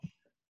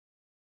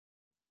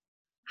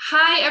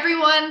Hi,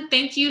 everyone.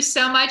 Thank you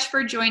so much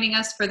for joining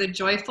us for the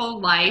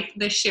Joyful Life,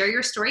 the Share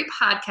Your Story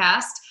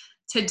podcast.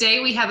 Today,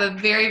 we have a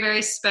very,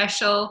 very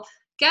special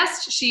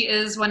guest. She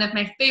is one of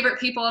my favorite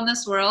people in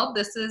this world.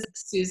 This is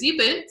Suzy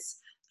Bootz.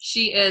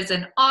 She is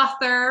an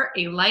author,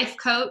 a life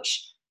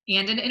coach,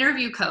 and an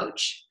interview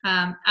coach.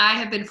 I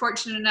have been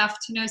fortunate enough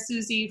to know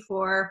Suzy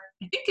for,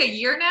 I think, a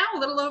year now, a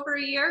little over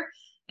a year,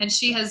 and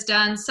she has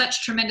done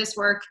such tremendous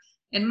work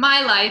in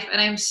my life, and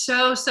I'm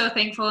so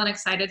thankful and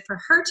excited for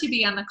her to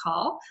be on the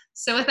call.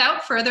 So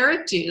without further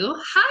ado,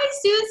 hi,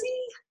 Suzy.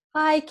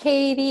 Hi,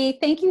 Katie.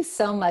 Thank you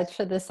so much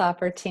for this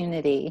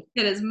opportunity.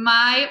 It is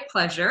my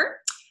pleasure.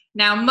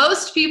 Now,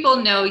 most people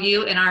know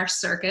you in our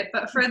circuit,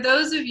 but for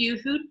those of you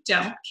who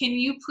don't, can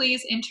you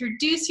please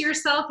introduce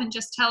yourself and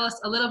just tell us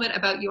a little bit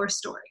about your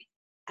story?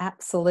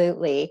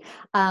 Absolutely.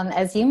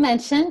 As you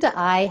mentioned,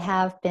 I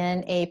have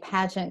been a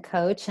pageant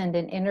coach and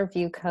an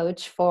interview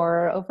coach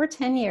for over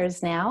 10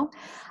 years now.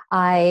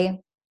 I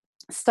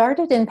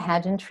started in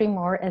pageantry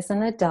more as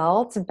an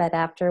adult, but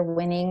after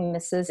winning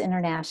Mrs.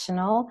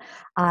 International,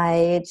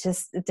 I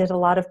just did a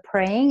lot of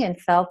praying and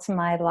felt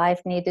my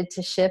life needed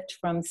to shift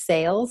from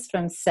sales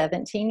from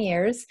 17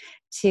 years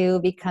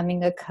to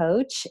becoming a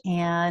coach.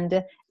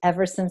 And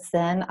ever since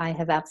then, I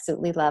have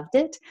absolutely loved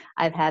it.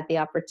 I've had the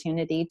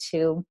opportunity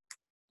to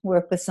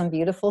work with some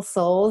beautiful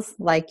souls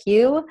like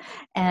you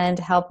and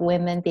help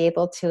women be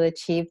able to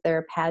achieve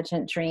their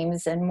pageant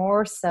dreams and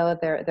more so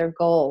their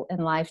goal in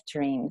life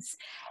dreams.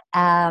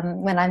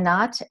 When I'm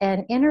not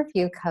an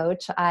interview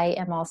coach, I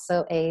am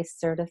also a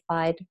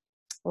certified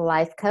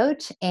life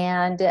coach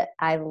and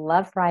I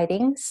love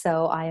writing,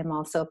 so I am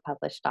also a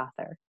published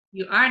author.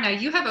 You are. Now,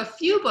 you have a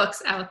few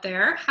books out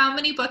there. How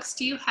many books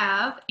do you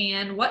have,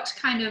 and what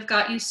kind of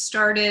got you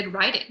started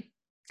writing?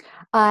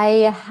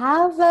 I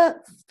have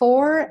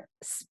four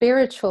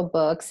spiritual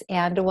books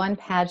and one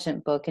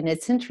pageant book, and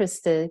it's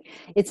interesting.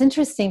 It's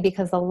interesting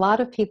because a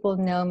lot of people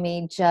know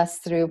me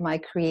just through my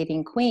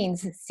Creating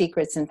Queens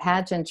Secrets in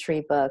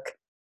Pageantry book.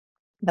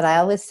 But I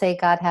always say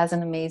God has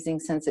an amazing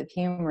sense of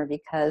humor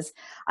because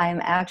I am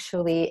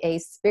actually a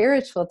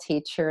spiritual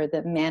teacher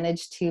that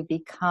managed to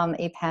become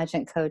a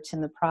pageant coach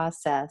in the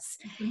process.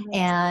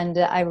 And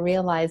I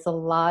realize a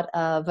lot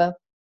of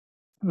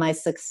my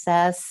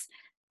success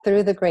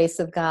through the grace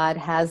of God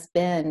has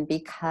been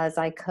because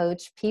I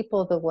coach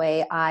people the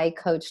way I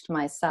coached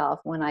myself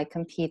when I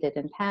competed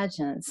in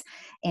pageants.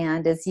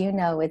 And as you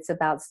know, it's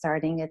about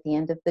starting at the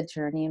end of the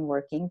journey and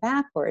working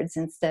backwards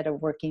instead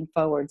of working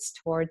forwards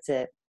towards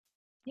it.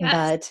 Yes.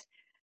 But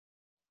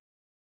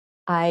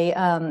I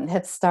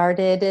have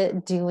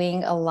started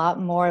doing a lot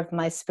more of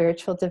my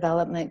spiritual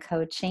development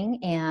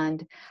coaching,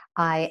 and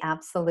I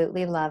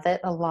absolutely love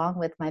it along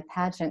with my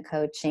pageant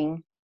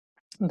coaching.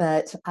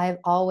 But I've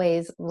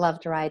always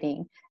loved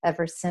writing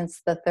ever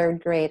since the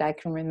third grade. I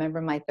can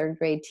remember my third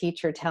grade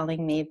teacher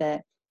telling me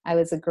that I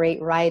was a great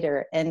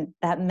writer. And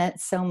that meant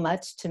so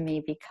much to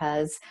me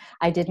because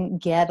I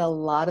didn't get a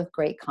lot of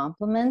great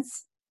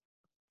compliments.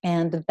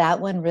 And that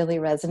one really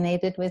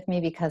resonated with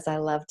me because I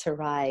love to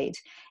write.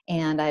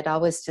 And I'd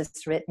always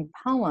just written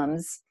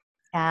poems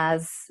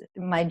as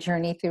my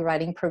journey through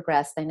writing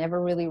progressed. I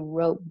never really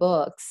wrote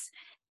books.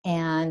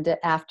 And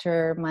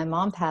after my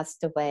mom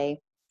passed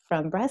away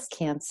from breast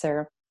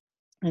cancer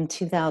in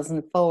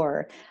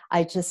 2004,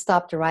 I just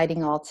stopped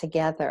writing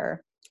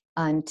altogether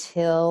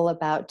until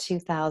about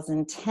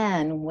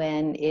 2010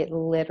 when it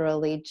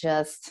literally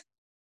just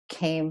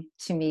came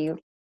to me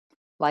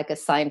like a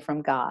sign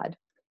from God.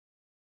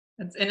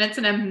 And it's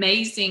an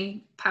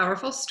amazing,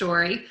 powerful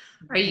story.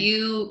 Can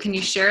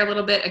you share a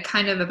little bit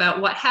kind of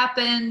about what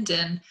happened?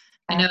 And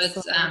I know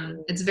it's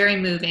Absolutely. very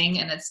moving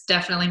and it's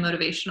definitely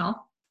motivational.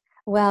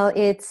 Well,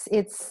 it's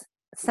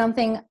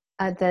something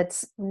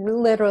that's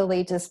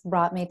literally just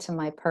brought me to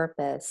my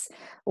purpose.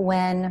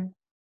 When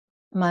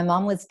my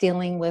mom was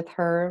dealing with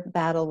her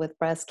battle with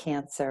breast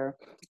cancer,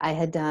 I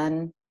had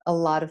done a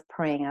lot of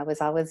praying. I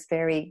was always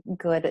very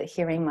good at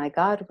hearing my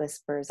God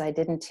whispers. I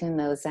didn't tune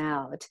those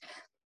out.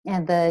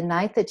 And the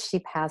night that she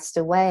passed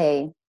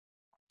away,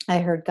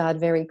 I heard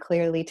God very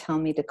clearly tell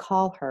me to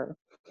call her.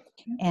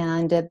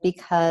 And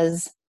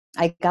because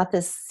I got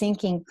this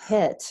sinking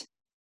pit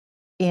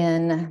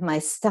in my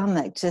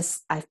stomach,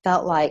 just I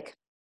felt like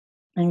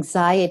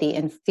anxiety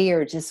and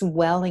fear just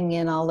welling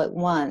in all at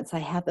once. I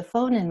had the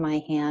phone in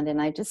my hand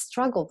and I just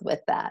struggled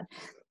with that.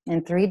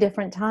 And three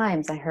different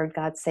times I heard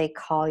God say,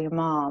 call your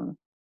mom.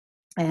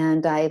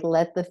 And I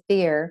let the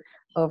fear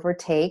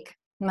overtake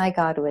my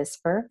God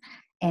whisper.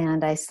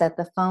 And I set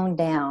the phone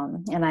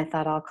down and I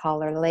thought I'll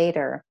call her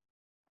later.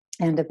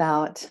 And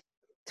about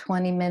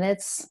 20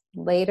 minutes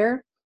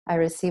later, I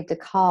received a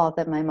call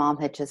that my mom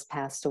had just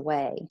passed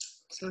away.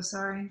 So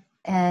sorry.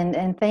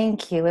 And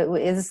thank you. It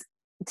was,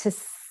 to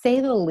say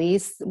the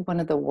least, one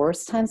of the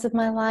worst times of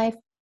my life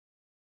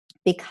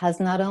because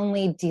not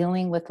only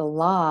dealing with the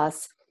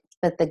loss,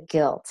 but the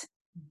guilt.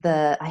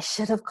 I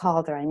should have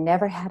called her. I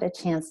never had a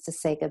chance to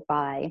say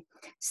goodbye.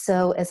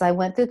 So as I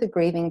went through the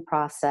grieving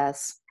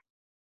process,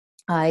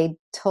 I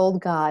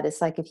told God,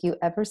 it's like, if you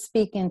ever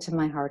speak into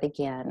my heart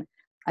again,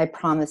 I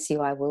promise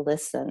you I will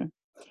listen.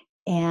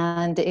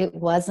 And it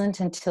wasn't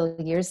until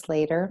years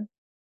later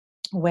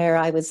where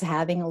I was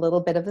having a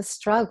little bit of a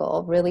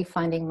struggle, really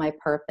finding my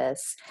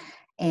purpose.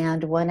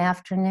 And one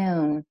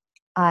afternoon,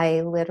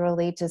 I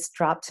literally just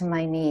dropped to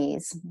my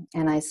knees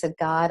and I said,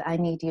 God, I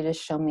need you to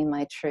show me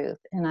my truth.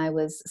 And I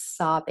was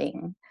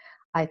sobbing.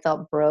 I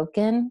felt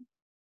broken.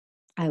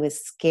 I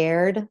was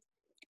scared.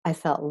 I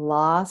felt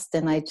lost.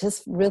 And I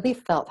just really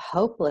felt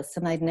hopeless.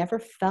 And I'd never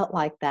felt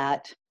like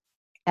that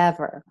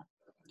ever.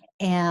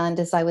 And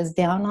as I was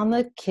down on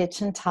the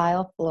kitchen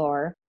tile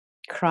floor,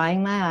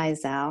 crying my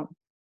eyes out,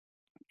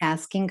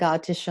 asking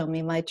God to show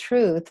me my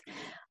truth,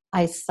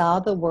 I saw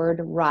the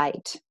word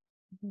right,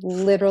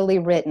 literally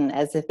written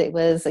as if it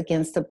was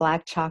against a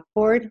black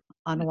chalkboard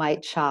on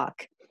white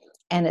chalk.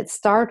 And it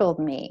startled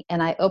me.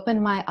 And I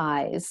opened my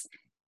eyes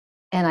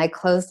and I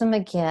closed them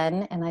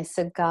again. And I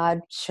said,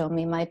 God, show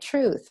me my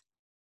truth.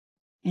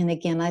 And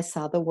again, I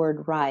saw the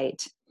word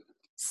right.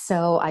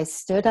 So I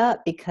stood up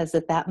because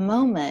at that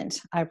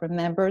moment, I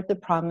remembered the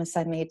promise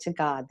I made to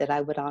God that I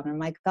would honor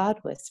my God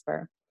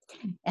whisper.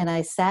 And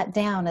I sat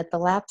down at the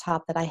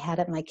laptop that I had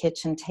at my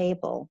kitchen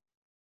table.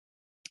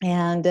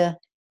 And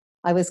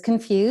I was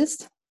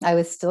confused. I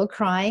was still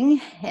crying.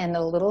 And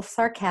a little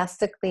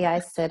sarcastically, I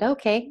said,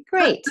 okay,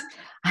 great.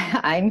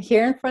 I'm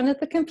here in front of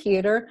the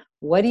computer.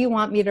 What do you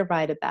want me to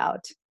write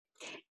about?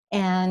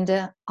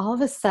 And all of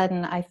a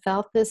sudden, I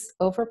felt this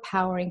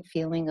overpowering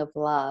feeling of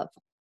love.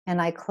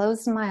 And I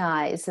closed my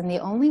eyes. And the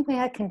only way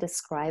I can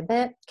describe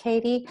it,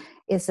 Katie,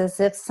 is as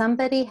if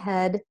somebody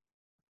had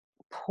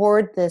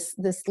poured this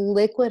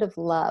liquid of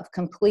love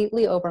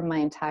completely over my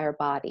entire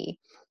body.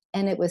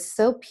 And it was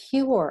so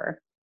pure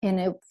and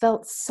it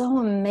felt so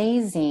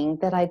amazing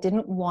that I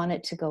didn't want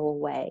it to go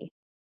away.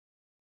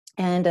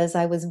 And as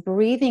I was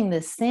breathing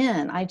this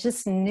in, I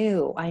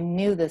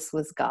knew this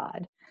was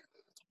God.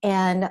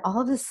 And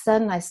all of a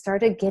sudden, I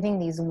started getting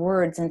these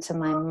words into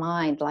my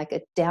mind like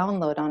a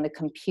download on a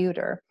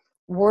computer.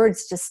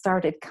 Words just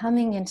started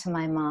coming into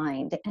my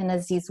mind. And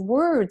as these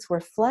words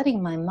were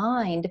flooding my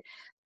mind,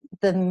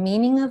 the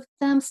meaning of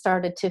them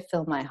started to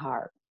fill my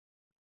heart.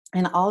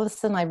 And all of a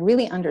sudden, I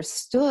really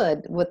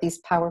understood what these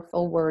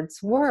powerful words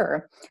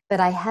were. But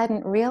I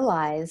hadn't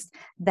realized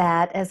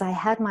that as I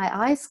had my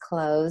eyes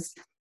closed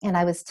and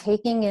I was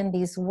taking in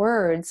these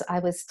words, I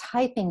was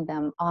typing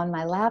them on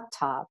my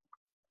laptop.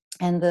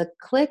 And the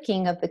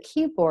clicking of the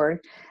keyboard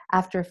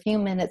after a few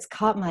minutes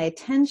caught my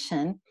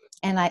attention.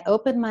 And I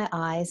opened my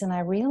eyes and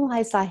I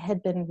realized I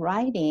had been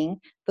writing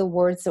the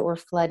words that were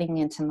flooding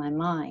into my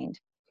mind.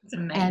 It's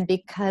amazing. And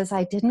because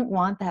I didn't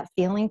want that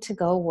feeling to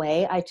go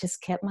away, I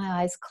just kept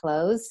my eyes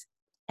closed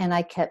and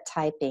I kept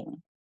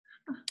typing.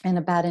 And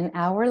about an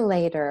hour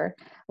later,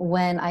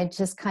 when I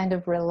just kind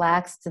of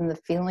relaxed and the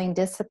feeling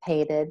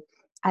dissipated,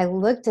 I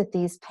looked at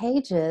these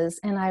pages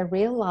and I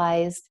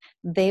realized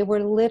they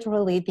were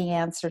literally the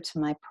answer to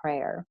my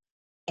prayer.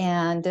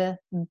 And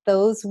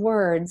those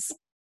words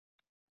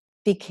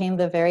became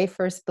the very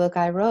first book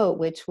I wrote,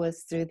 which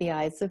was Through the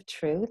Eyes of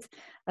Truth,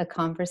 a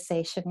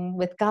conversation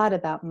with God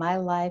about my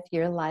life,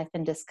 your life,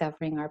 and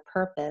discovering our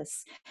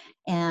purpose.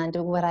 And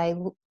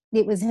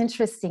it was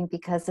interesting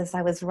because as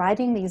I was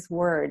writing these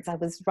words, I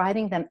was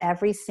writing them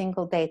every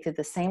single day through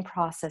the same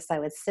process. I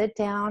would sit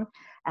down,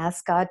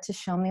 ask God to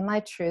show me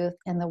my truth,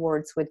 and the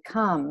words would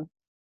come.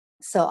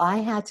 So I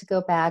had to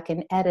go back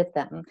and edit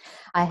them.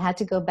 I had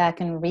to go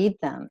back and read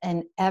them.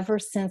 And ever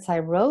since I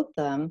wrote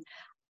them,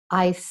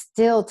 I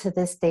still to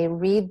this day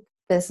read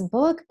this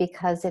book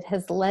because it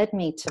has led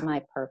me to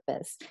my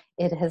purpose.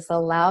 It has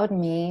allowed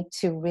me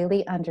to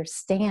really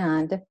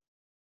understand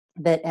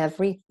that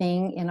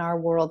everything in our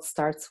world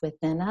starts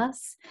within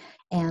us,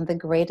 and the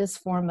greatest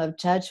form of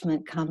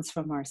judgment comes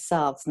from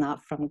ourselves,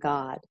 not from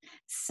God.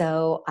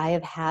 So I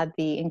have had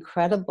the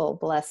incredible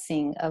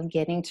blessing of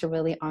getting to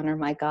really honor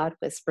my God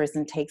whispers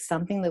and take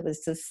something that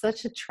was just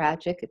such a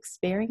tragic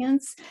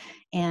experience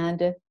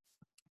and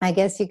I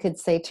guess you could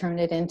say turn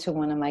it into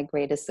one of my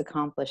greatest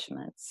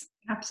accomplishments.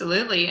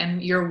 Absolutely.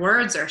 And your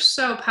words are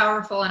so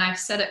powerful. And I've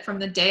said it from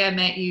the day I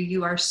met you.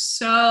 You are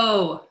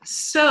so,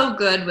 so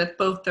good with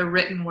both the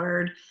written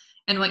word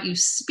and what you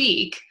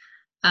speak.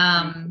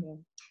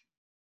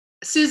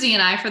 Suzy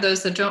and I, for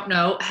those that don't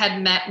know,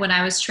 had met when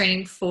I was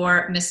training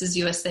for Mrs.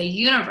 USA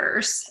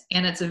Universe.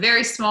 And it's a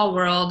very small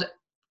world.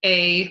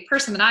 A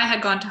person that I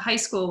had gone to high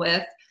school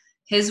with,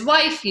 his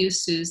wife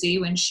used Suzy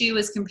when she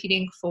was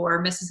competing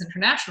for Mrs.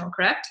 International,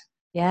 correct?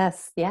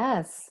 Yes,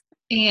 yes.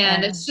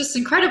 And it's just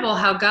incredible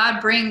how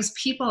God brings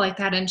people like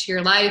that into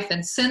your life.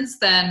 And since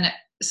then,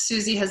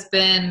 Suzy has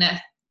been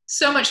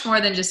so much more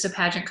than just a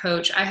pageant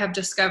coach. I have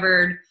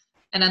discovered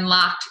and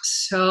unlocked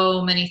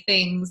so many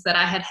things that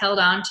I had held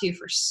on to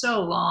for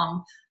so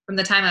long from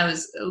the time I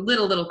was a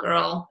little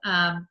girl.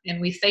 And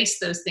we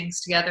faced those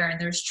things together. And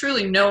there's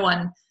truly no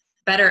one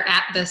better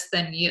at this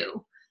than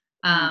you.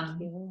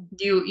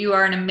 You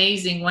are an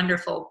amazing,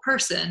 wonderful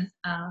person.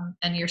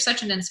 And you're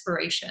such an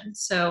inspiration.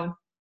 So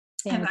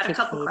I've got a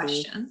couple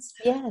questions.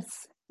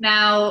 Yes.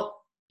 Now,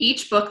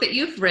 each book that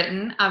you've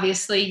written,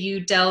 obviously you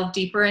delve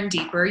deeper and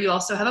deeper. You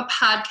also have a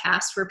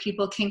podcast where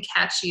people can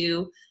catch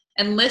you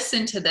and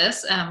listen to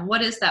this.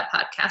 What is that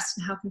podcast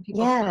and how can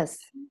people find Yes,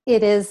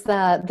 it is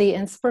the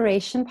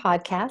Inspiration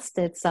Podcast.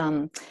 It's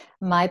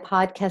my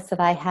podcast that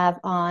I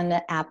have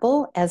on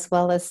Apple as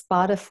well as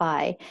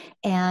Spotify.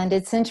 And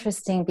it's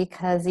interesting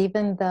because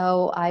even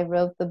though I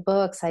wrote the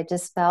books, I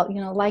just felt,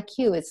 like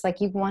you, it's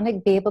like you want to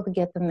be able to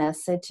get the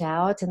message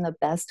out in the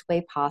best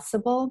way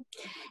possible.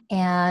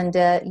 And,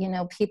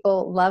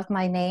 people love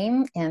my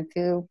name, and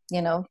through,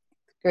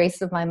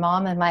 grace of my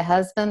mom and my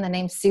husband, the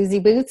name Suzy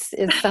Bootz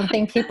is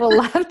something people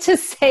love to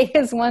say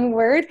is one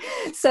word.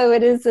 So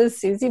it is a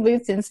Suzy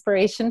Bootz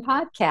Inspiration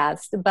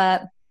Podcast.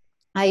 But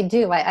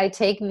I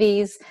take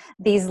these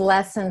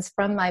lessons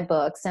from my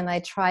books and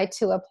I try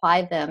to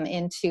apply them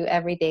into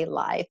everyday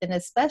life, and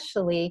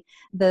especially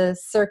the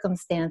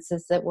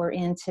circumstances that we're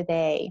in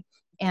today,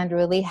 and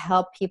really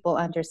help people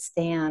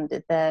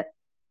understand that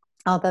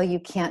although you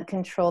can't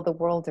control the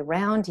world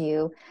around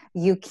you,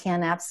 you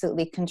can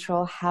absolutely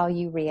control how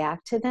you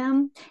react to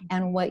them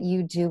and what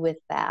you do with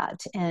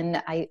that.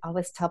 And I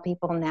always tell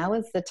people now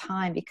is the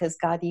time, because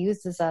God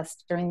uses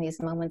us during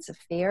these moments of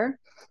fear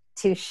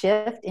to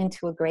shift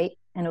into a great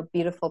and a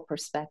beautiful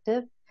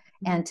perspective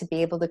and to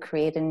be able to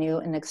create a new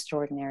and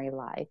extraordinary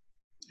life.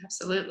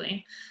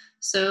 Absolutely.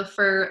 So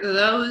for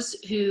those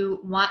who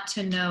want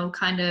to know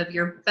kind of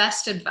your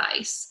best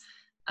advice,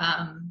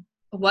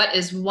 what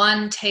is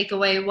one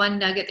takeaway, one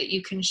nugget that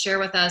you can share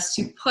with us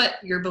to put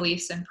your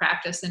beliefs in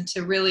practice and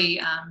to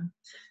really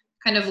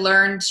kind of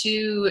learn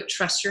to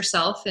trust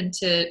yourself and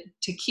to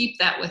keep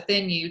that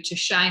within you, to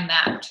shine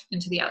that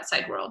into the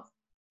outside world?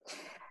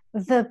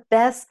 The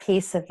best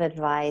piece of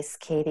advice,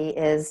 Katie,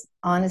 is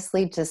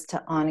honestly just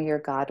to honor your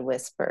God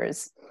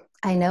whispers.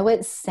 I know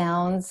it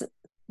sounds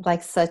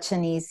like such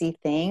an easy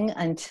thing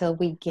until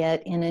we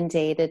get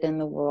inundated in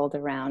the world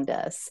around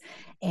us.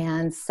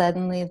 And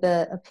suddenly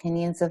the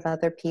opinions of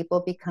other people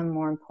become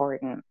more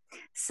important.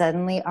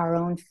 Suddenly our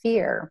own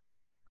fear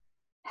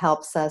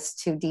helps us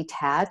to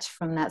detach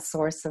from that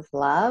source of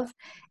love.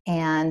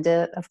 And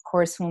of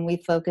course, when we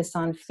focus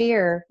on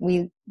fear,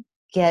 we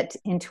get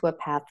into a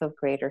path of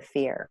greater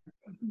fear.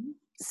 Mm-hmm.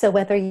 So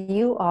whether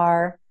you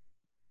are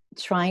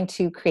trying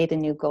to create a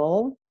new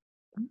goal,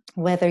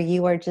 whether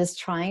you are just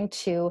trying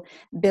to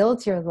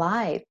build your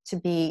life to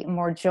be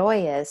more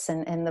joyous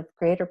and the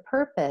greater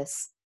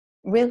purpose,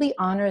 really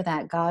honor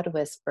that God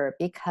whisper,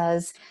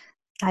 because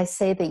I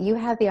say that you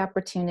have the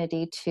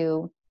opportunity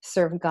to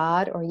serve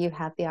God or you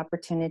have the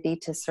opportunity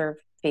to serve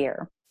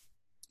fear.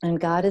 And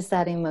God is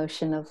that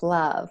emotion of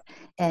love.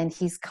 And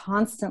He's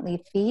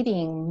constantly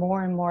feeding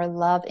more and more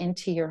love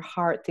into your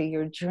heart through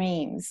your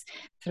dreams,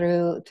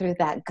 through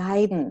that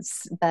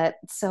guidance. But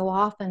so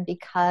often,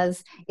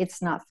 because it's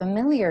not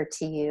familiar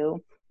to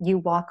you, you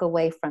walk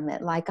away from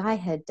it like I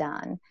had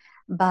done.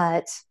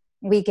 But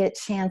we get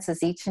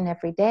chances each and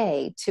every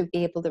day to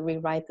be able to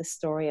rewrite the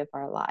story of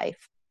our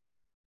life.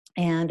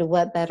 And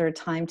what better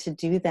time to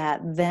do that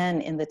than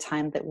in the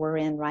time that we're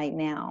in right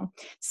now?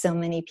 So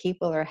many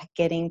people are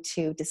getting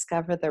to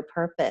discover their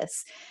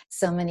purpose.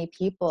 So many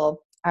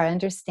people are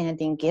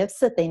understanding gifts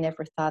that they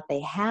never thought they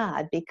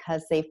had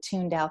because they've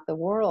tuned out the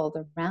world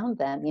around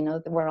them.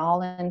 We're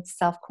all in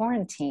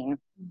self-quarantine.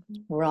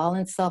 Mm-hmm. We're all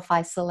in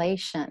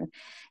self-isolation.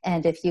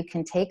 And if you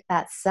can take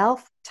that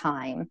self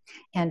time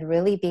and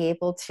really be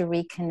able to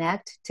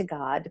reconnect to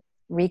God,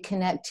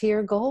 reconnect to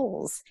your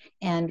goals,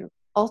 and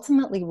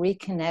ultimately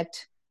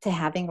reconnect to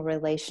having a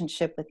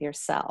relationship with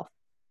yourself.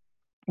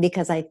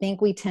 Because I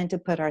think we tend to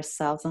put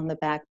ourselves on the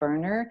back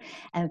burner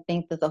and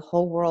think that the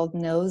whole world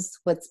knows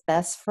what's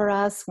best for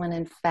us, when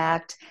in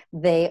fact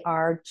they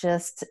are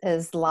just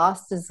as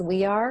lost as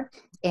we are.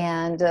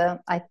 And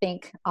I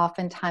think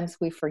oftentimes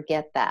we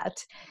forget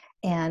that.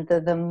 And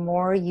the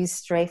more you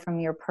stray from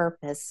your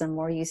purpose, the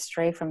more you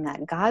stray from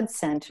that God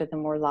center, the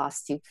more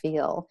lost you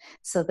feel.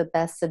 So the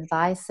best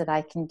advice that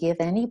I can give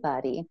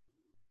anybody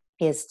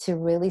is to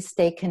really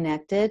stay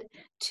connected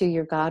to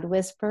your God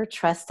whisper.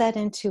 Trust that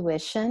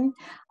intuition.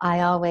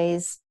 I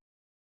always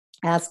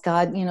ask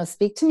God,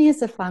 speak to me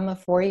as if I'm a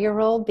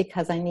 4-year-old,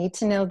 because I need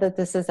to know that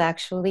this is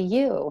actually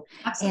you.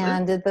 Absolutely.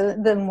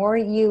 And the more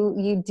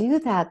you do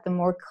that, the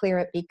more clear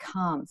it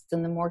becomes.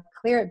 And the more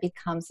clear it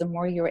becomes, the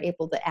more you're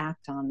able to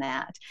act on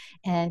that.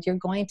 And you're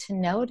going to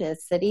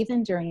notice that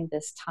even during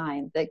this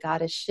time, that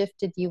God has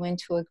shifted you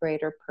into a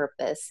greater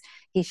purpose.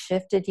 He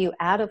shifted you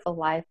out of a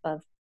life of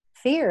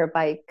fear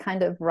by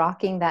kind of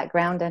rocking that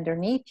ground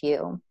underneath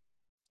you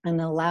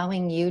and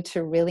allowing you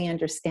to really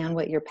understand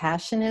what your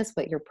passion is,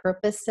 what your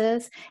purpose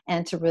is,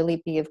 and to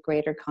really be of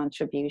greater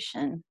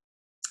contribution.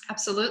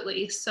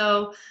 Absolutely.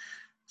 So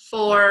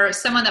for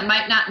someone that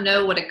might not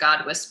know what a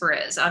God whisper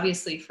is,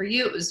 obviously for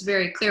you it was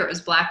very clear, it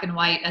was black and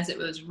white as it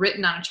was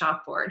written on a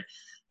chalkboard.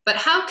 But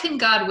how can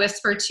God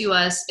whisper to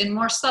us in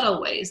more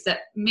subtle ways that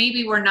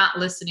maybe we're not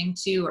listening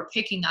to or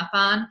picking up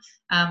on,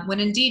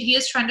 when indeed He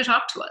is trying to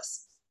talk to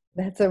us?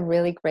 That's a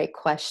really great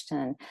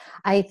question.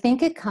 I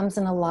think it comes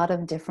in a lot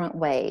of different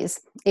ways.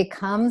 It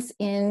comes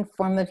in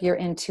form of your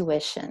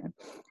intuition.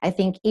 I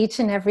think each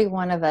and every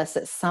one of us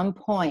at some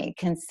point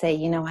can say,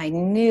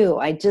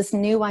 I just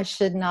knew I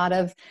should not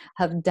have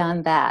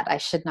done that. I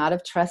should not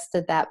have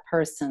trusted that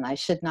person. I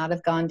should not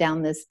have gone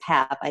down this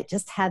path. I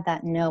just had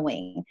that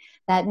knowing.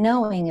 That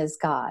knowing is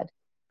God.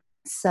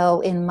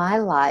 So in my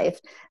life,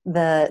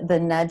 the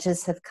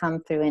nudges have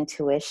come through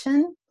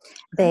intuition.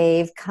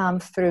 They've come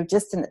through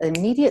just an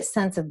immediate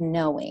sense of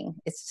knowing.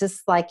 It's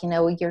just like,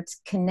 you're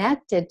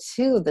connected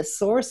to the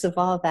source of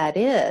all that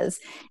is.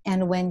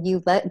 And when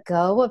you let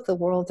go of the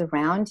world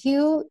around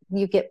you,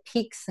 you get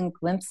peeks and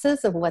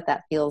glimpses of what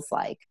that feels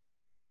like.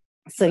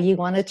 So you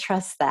want to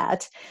trust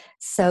that.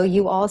 So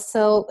you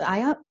also,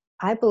 I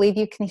believe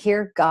you can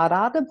hear God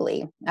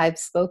audibly. I've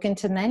spoken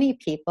to many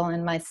people,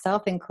 and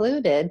myself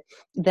included,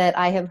 that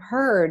I have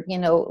heard,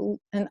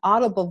 an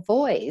audible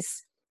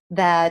voice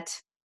that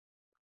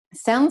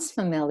sounds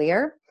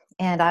familiar.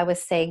 And I would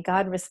say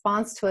God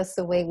responds to us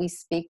the way we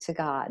speak to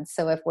God.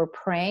 So if we're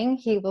praying,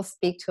 he will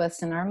speak to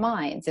us in our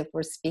minds. If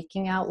we're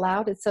speaking out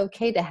loud, it's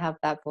okay to have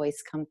that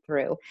voice come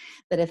through.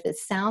 But if it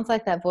sounds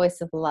like that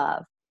voice of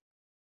love,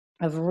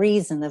 of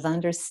reason, of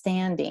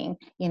understanding,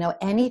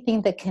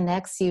 anything that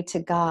connects you to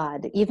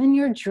God, even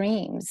your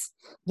dreams,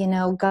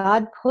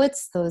 God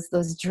puts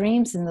those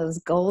dreams and those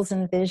goals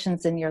and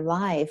visions in your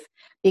life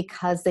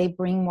because they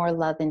bring more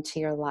love into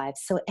your life.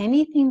 So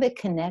anything that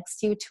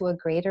connects you to a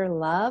greater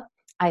love,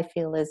 I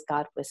feel is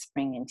God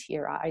whispering into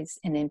your eyes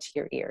and into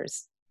your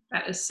ears.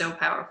 That is so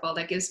powerful.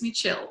 That gives me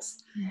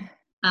chills.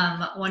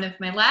 One of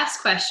my last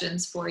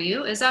questions for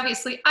you is,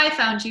 obviously I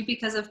found you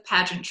because of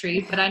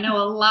pageantry, but I know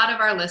a lot of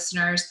our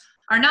listeners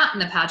are not in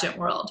the pageant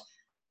world.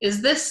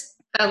 Is this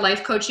a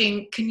life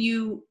coaching? Can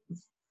you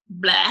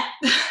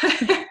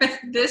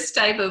this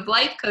type of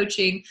life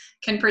coaching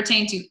can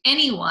pertain to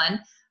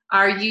anyone?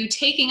 Are you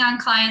taking on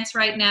clients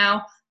right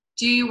now?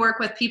 Do you work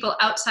with people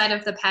outside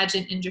of the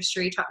pageant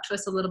industry? Talk to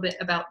us a little bit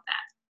about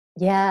that.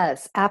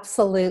 Yes,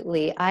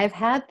 absolutely. I've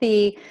had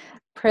the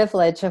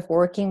privilege of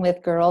working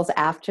with girls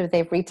after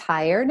they've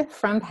retired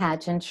from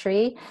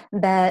pageantry,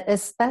 but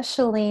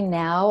especially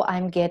now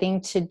I'm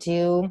getting to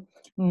do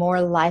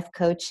more life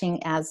coaching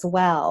as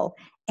well.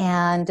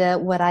 And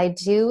what I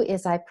do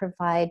is I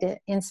provide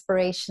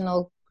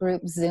inspirational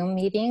group Zoom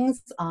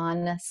meetings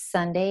on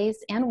Sundays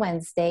and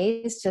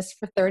Wednesdays, just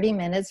for 30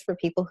 minutes for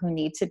people who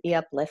need to be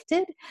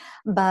uplifted.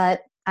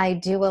 But I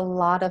do a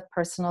lot of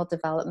personal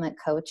development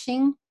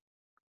coaching.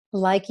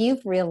 Like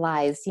you've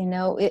realized,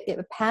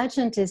 a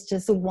pageant is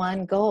just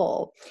one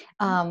goal.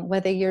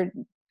 Whether you're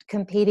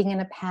competing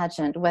in a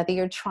pageant, whether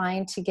you're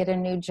trying to get a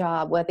new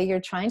job, whether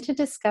you're trying to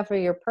discover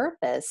your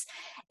purpose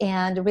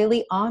and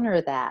really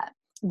honor that,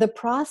 the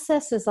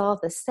process is all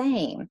the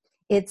same.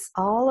 It's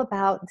all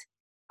about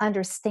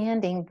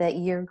understanding that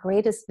your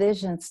greatest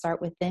visions start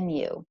within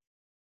you.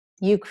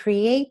 You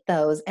create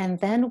those, and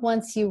then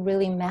once you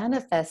really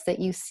manifest that,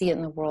 you see it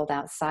in the world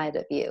outside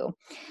of you.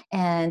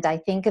 And I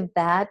think of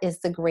that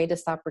as the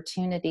greatest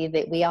opportunity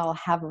that we all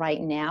have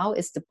right now,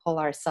 is to pull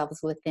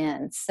ourselves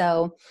within.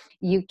 So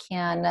you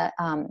can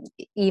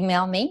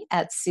email me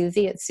at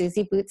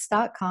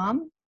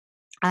Suzy@SuzyBootz.com.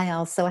 I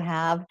also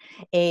have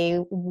a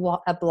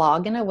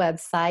blog and a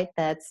website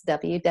that's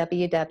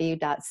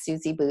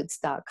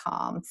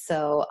www.suzybootz.com.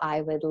 So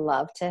I would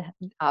love to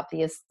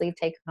obviously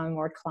take on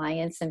more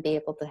clients and be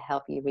able to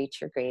help you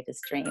reach your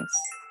greatest dreams.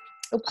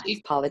 Oops, I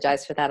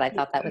apologize for that. I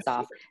thought that was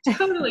off.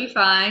 Totally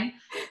fine.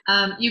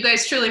 You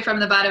guys, truly from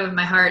the bottom of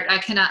my heart, I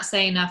cannot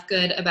say enough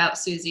good about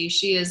Suzy.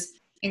 She is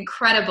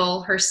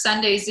incredible. Her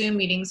Sunday Zoom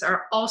meetings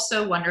are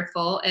also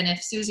wonderful. And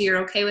if Suzy, you're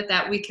okay with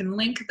that, we can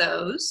link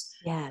those.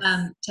 Yes.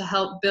 To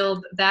help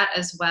build that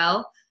as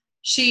well.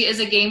 She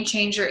is a game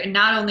changer, and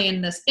not only in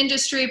this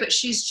industry, but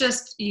she's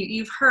just,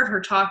 you've heard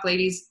her talk,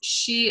 ladies.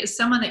 She is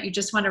someone that you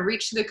just want to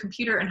reach to the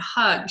computer and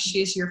hug.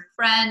 She is your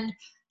friend.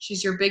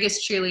 She's your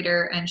biggest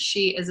cheerleader, and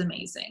she is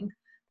amazing.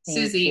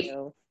 Suzy,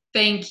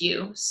 thank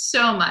you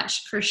so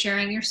much for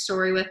sharing your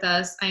story with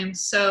us. I am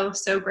so,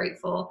 so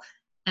grateful.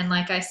 And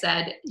like I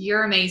said,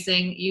 you're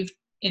amazing. You've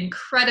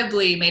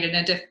incredibly made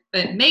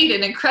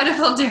an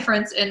incredible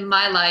difference in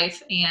my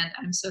life, and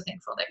I'm so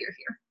thankful that you're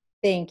here.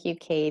 Thank you,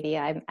 Katie.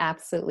 I'm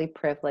absolutely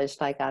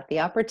privileged I got the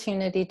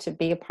opportunity to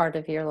be a part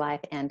of your life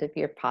and of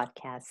your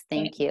podcast.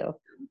 Thank you.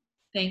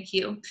 Thank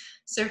you.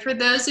 So for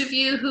those of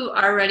you who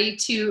are ready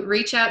to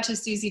reach out to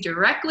Suzy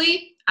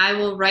directly, I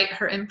will write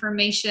her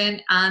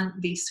information on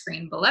the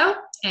screen below,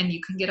 and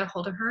you can get a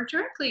hold of her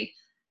directly.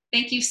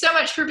 Thank you so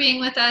much for being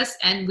with us,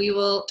 and we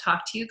will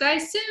talk to you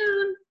guys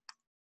soon.